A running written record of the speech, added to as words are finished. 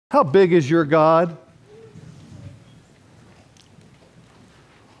How big is your God?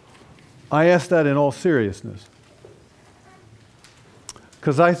 I ask that in all seriousness.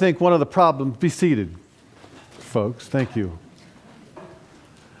 Because I think one of the problems, be seated, folks, thank you.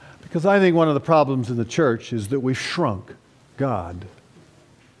 Because I think one of the problems in the church is that we've shrunk God.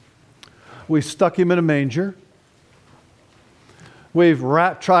 We've stuck him in a manger. We've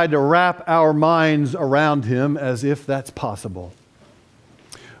tried to wrap our minds around him as if that's possible.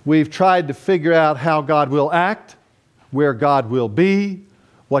 We've tried to figure out how God will act, where God will be,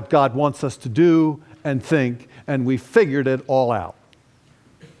 what God wants us to do and think, and we figured it all out.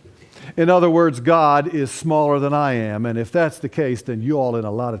 In other words, God is smaller than I am, and if that's the case, then you're all in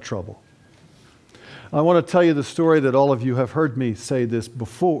a lot of trouble. I want to tell you the story that all of you have heard me say this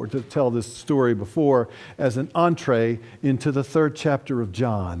before, to tell this story before, as an entree into the 3rd chapter of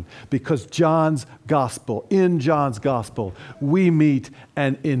John. Because John's gospel, in John's gospel, we meet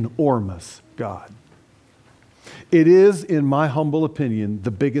an enormous God. It is, in my humble opinion,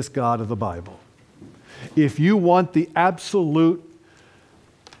 the biggest God of the Bible. If you want the absolute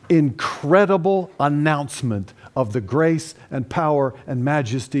incredible announcement of the grace and power and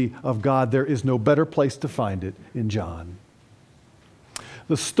majesty of God, there is no better place to find it in John.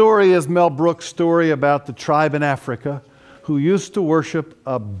 The story is Mel Brooks' story about the tribe in Africa who used to worship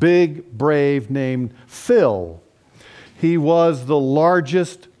a big brave named Phil. He was the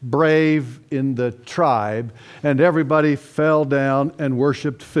largest brave in the tribe, and everybody fell down and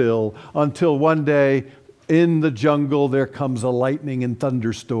worshiped Phil until one day in the jungle there comes a lightning and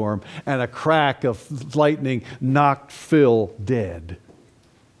thunderstorm, and a crack of lightning knocked Phil dead.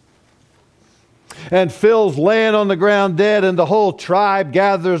 And Phil's laying on the ground dead, and the whole tribe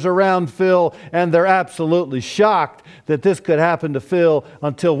gathers around Phil, and they're absolutely shocked that this could happen to Phil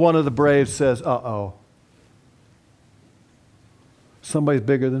until one of the braves says, uh-oh. Somebody's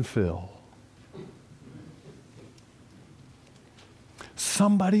bigger than Phil.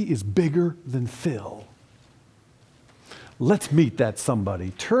 Somebody is bigger than Phil. Let's meet that somebody.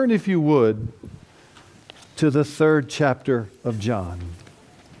 Turn, if you would, to the 3rd chapter of John.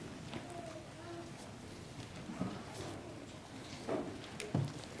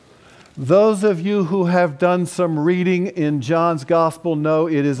 Those of you who have done some reading in John's Gospel know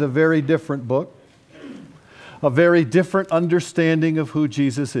it is a very different book, a very different understanding of who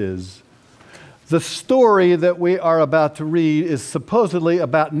Jesus is. The story that we are about to read is supposedly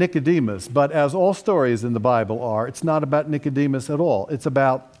about Nicodemus, but as all stories in the Bible are, it's not about Nicodemus at all. It's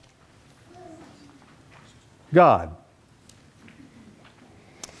about God.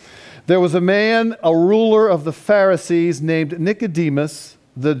 There was a man, a ruler of the Pharisees named Nicodemus.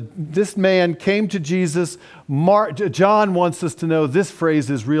 This man came to Jesus. John wants us to know this phrase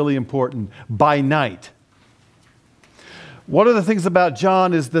is really important, by night. One of the things about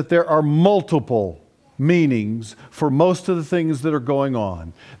John is that there are multiple meanings for most of the things that are going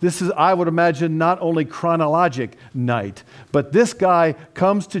on. This is, I would imagine, not only chronologic night, but this guy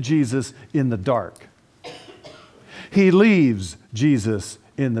comes to Jesus in the dark. He leaves Jesus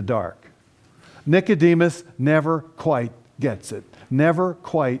in the dark. Nicodemus never quite gets it, never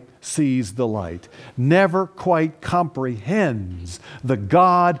quite sees the light, never quite comprehends the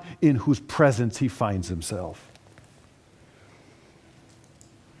God in whose presence he finds himself.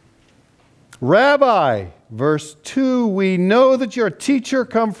 Rabbi, verse 2, we know that you're a teacher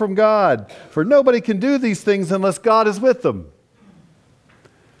come from God, for nobody can do these things unless God is with them.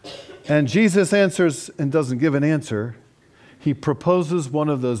 And Jesus answers and doesn't give an answer. He proposes one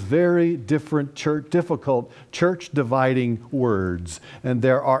of those very difficult church-dividing words. And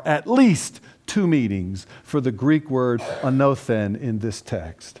there are at least 2 meanings for the Greek word anothen in this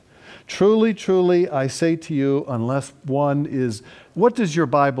text. Truly, truly, I say to you, unless one is... What does your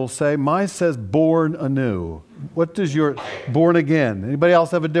Bible say? Mine says born anew. What does your... Born again. Anybody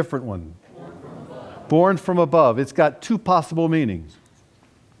else have a different one? Born from above. Born from above. It's got 2 possible meanings.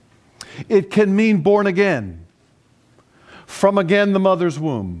 It can mean born again. From again the mother's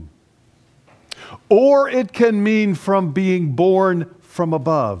womb. Or it can mean from being born from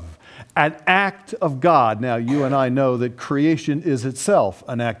above. An act of God. Now, you and I know that creation is itself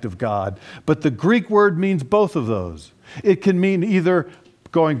an act of God, but the Greek word means both of those. It can mean either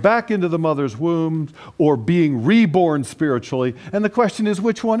going back into the mother's womb or being reborn spiritually, and the question is,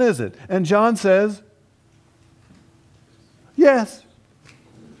 which one is it? And John says, yes,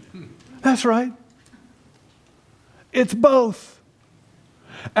 that's right. It's both.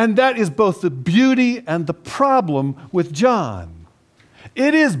 And that is both the beauty and the problem with John.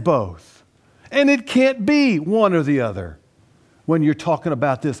 It is both. And it can't be one or the other when you're talking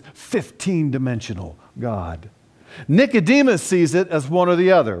about this 15-dimensional God. Nicodemus sees it as one or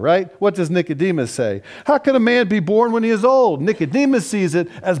the other, right? What does Nicodemus say? How can a man be born when he is old? Nicodemus sees it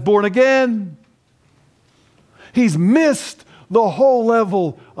as born again. He's missed the whole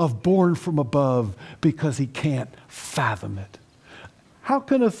level of born from above because he can't fathom it. How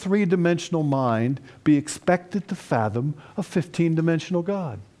can a three-dimensional mind be expected to fathom a 15-dimensional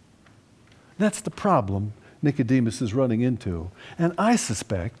God? That's the problem Nicodemus is running into. And I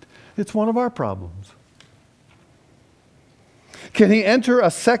suspect it's one of our problems. Can he enter a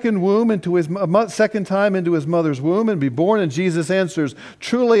second time into his mother's womb and be born? And Jesus answers,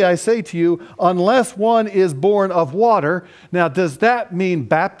 truly I say to you, unless one is born of water. Now, does that mean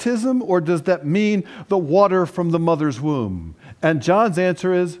baptism, or does that mean the water from the mother's womb? And John's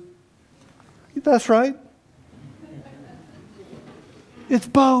answer is, that's right. It's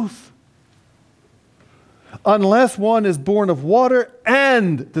both. Unless one is born of water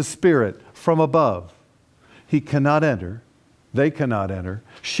and the Spirit from above, he cannot enter. They cannot enter,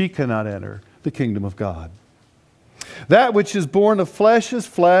 she cannot enter the kingdom of God. That which is born of flesh is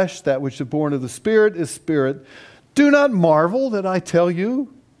flesh, that which is born of the Spirit is spirit. Do not marvel that I tell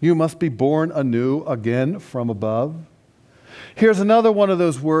you, you must be born anew again from above. Here's another one of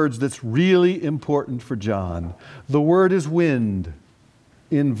those words that's really important for John. The word is wind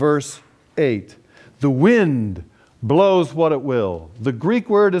in verse 8. The wind blows what it will. The Greek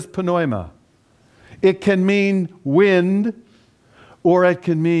word is pneuma. It can mean wind, or it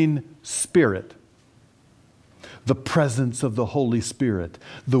can mean spirit. The presence of the Holy Spirit.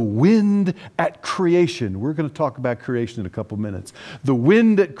 The wind at creation. We're going to talk about creation in a couple minutes. The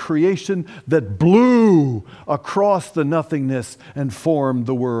wind at creation that blew across the nothingness and formed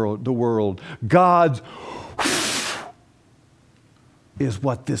the world. God's is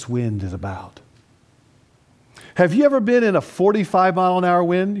what this wind is about. Have you ever been in a 45-mile-an-hour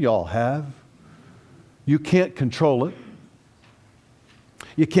wind? Y'all have. You can't control it.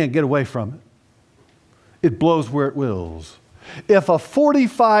 You can't get away from it. It blows where it wills. If a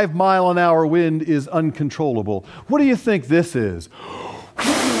 45-mile-an-hour wind is uncontrollable, what do you think this is?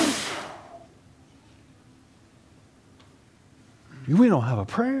 We don't have a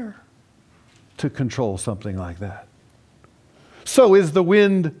prayer to control something like that. So is the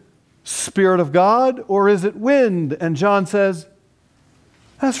wind Spirit of God, or is it wind? And John says,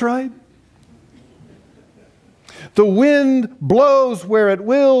 that's right. The wind blows where it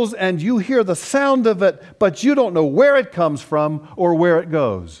wills, and you hear the sound of it, but you don't know where it comes from or where it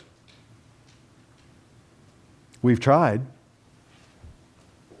goes. We've tried.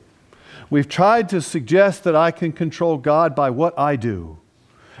 We've tried to suggest that I can control God by what I do.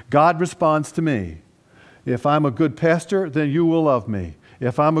 God responds to me. If I'm a good pastor, then you will love me.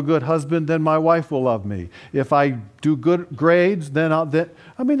 If I'm a good husband, then my wife will love me. If I do good grades, then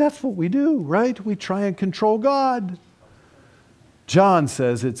that's what we do, right? We try and control God. John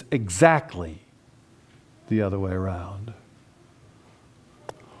says it's exactly the other way around.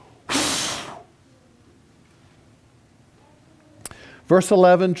 Verse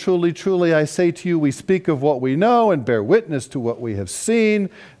 11, truly, truly, I say to you, we speak of what we know and bear witness to what we have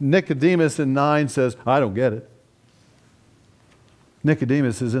seen. Nicodemus in 9 says, I don't get it.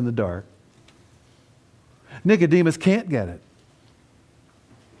 Nicodemus is in the dark. Nicodemus can't get it.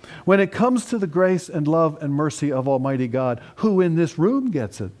 When it comes to the grace and love and mercy of Almighty God, who in this room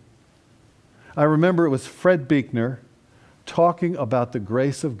gets it? I remember it was Fred Buechner talking about the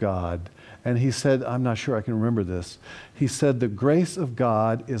grace of God, and he said, I'm not sure I can remember this, he said the grace of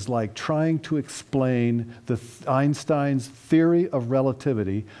God is like trying to explain Einstein's theory of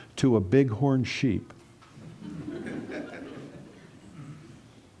relativity to a bighorn sheep.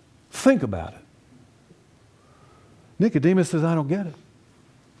 Think about it. Nicodemus says, I don't get it.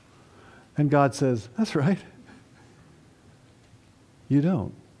 And God says, that's right. You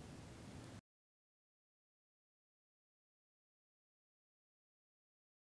don't.